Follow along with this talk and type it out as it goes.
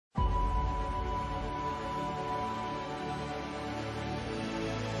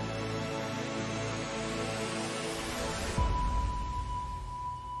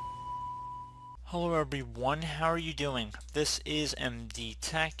Hello everyone, how are you doing? This is MD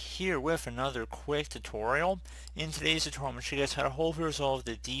Tech here with another quick tutorial. In today's tutorial, I'm going to show you guys how to hopefully resolve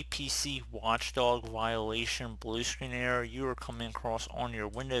the DPC Watchdog Violation blue screen error you are coming across on your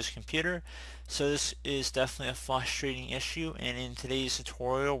Windows computer. So this is definitely a frustrating issue, and in today's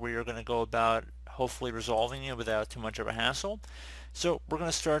tutorial we are going to go about hopefully resolving it without too much of a hassle. So we're going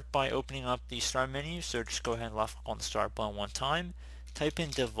to start by opening up the Start menu, so just go ahead and left click on the Start button one time. Type in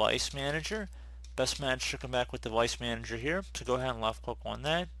Device Manager. Best match should come back with Device Manager here, so go ahead and left click on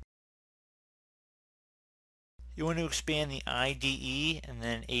that. You want to expand the IDE and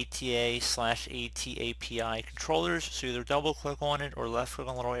then ATA/AT-API controllers, so either double click on it or left click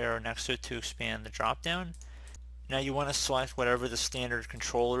on the little arrow next to it to expand the drop down. Now you want to select whatever the standard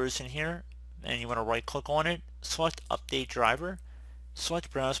controller is in here, and you want to right click on it, select Update Driver, select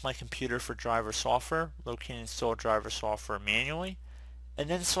Browse My Computer for driver software, locate and install driver software manually, and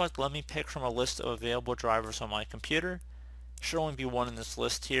then select Let me pick from a list of available drivers on my computer. Should only be one in this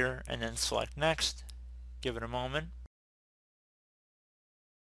list here, and then select Next. Give it a moment.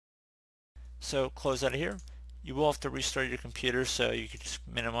 So close out of here. You will have to restart your computer, so you could just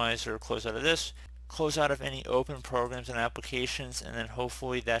minimize or close out of this. Close out of any open programs and applications, and then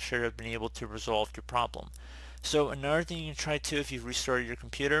hopefully that should have been able to resolve your problem. So another thing you can try too if you've restarted your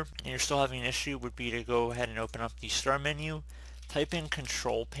computer and you're still having an issue would be to go ahead and open up the Start menu, type in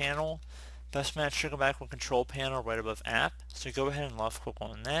Control Panel. Best match should come back with Control Panel right above App, so go ahead and left click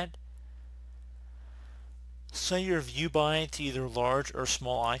on that. Set your view by to either large or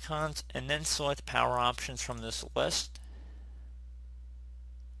small icons, and then select Power Options from this list.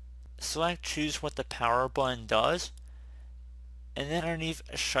 Select Choose what the power button does, and then underneath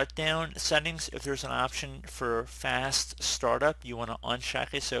Shutdown Settings, if there's an option for Fast Startup, you want to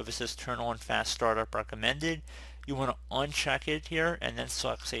uncheck it. So if it says Turn on Fast Startup Recommended, you want to uncheck it here and then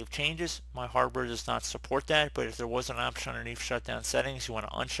select Save Changes. My hardware does not support that, but if there was an option underneath Shutdown Settings, you want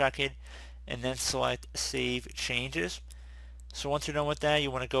to uncheck it and then select Save Changes. So once you're done with that, you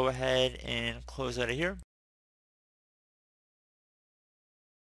want to go ahead and close out of here.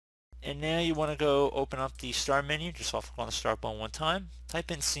 And now you want to go open up the Start menu, just left click on the Start button one time, type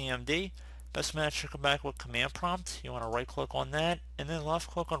in CMD, best match should come back with Command Prompt. You want to right click on that and then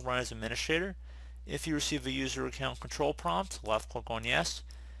left click on Run as Administrator. If you receive a user account control prompt, left click on Yes.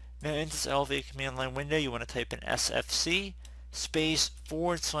 Now in this Elevate command line window, you want to type in SFC space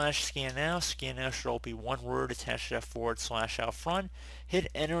 /scan now. Scan now should all be one word attached to that / out front. Hit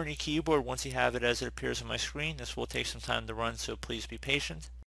enter on your keyboard once you have it as it appears on my screen. This will take some time to run, so please be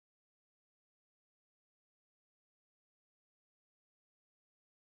patient.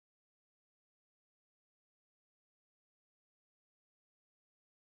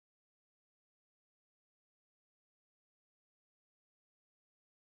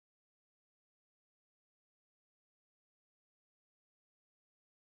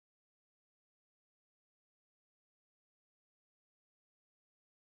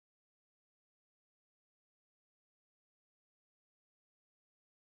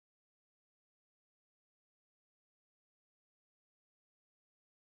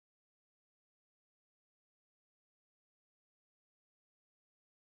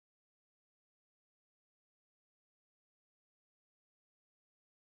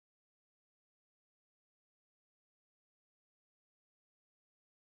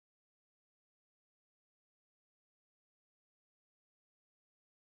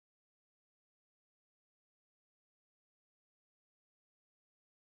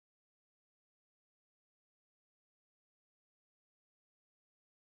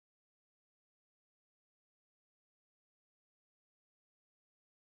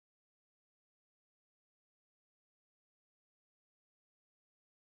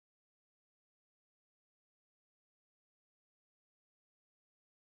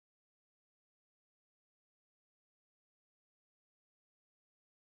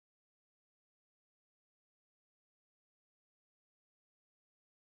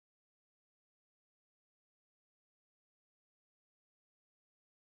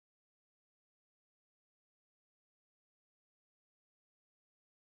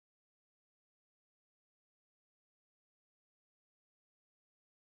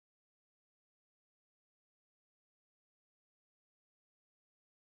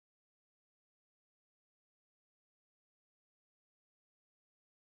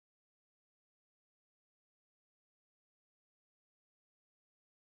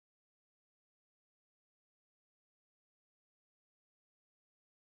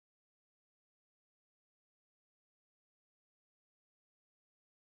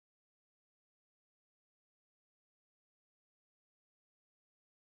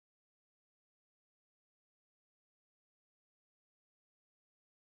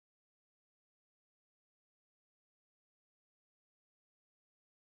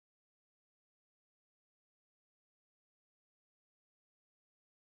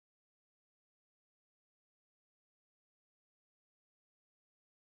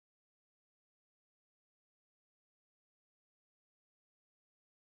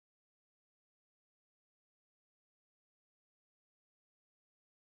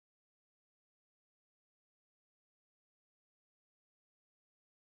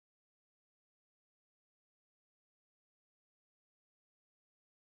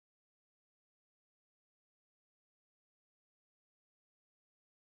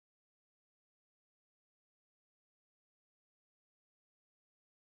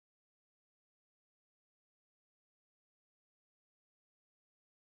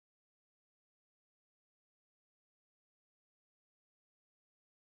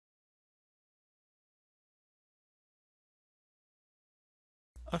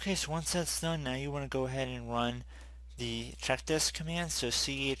 Okay, so once that's done, now you want to go ahead and run the check this command. So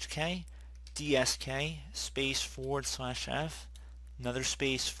chk dsk space /f, another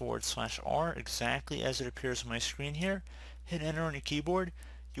space /r, exactly as it appears on my screen here. Hit enter on your keyboard.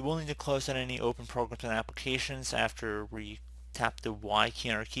 You will need to close out any open programs and applications after we tap the Y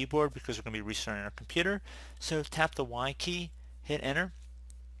key on our keyboard, because we're going to be restarting our computer. So tap the Y key, hit enter.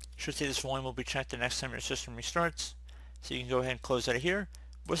 Should say this volume will be checked the next time your system restarts. So you can go ahead and close out of here.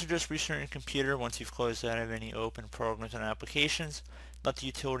 Once you just restart your computer, once you've closed out of any open programs and applications, let the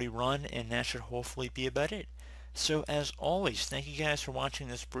utility run, and that should hopefully be about it. So as always, thank you guys for watching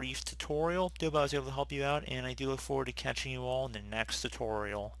this brief tutorial. I hope I was able to help you out, and I do look forward to catching you all in the next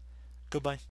tutorial. Goodbye.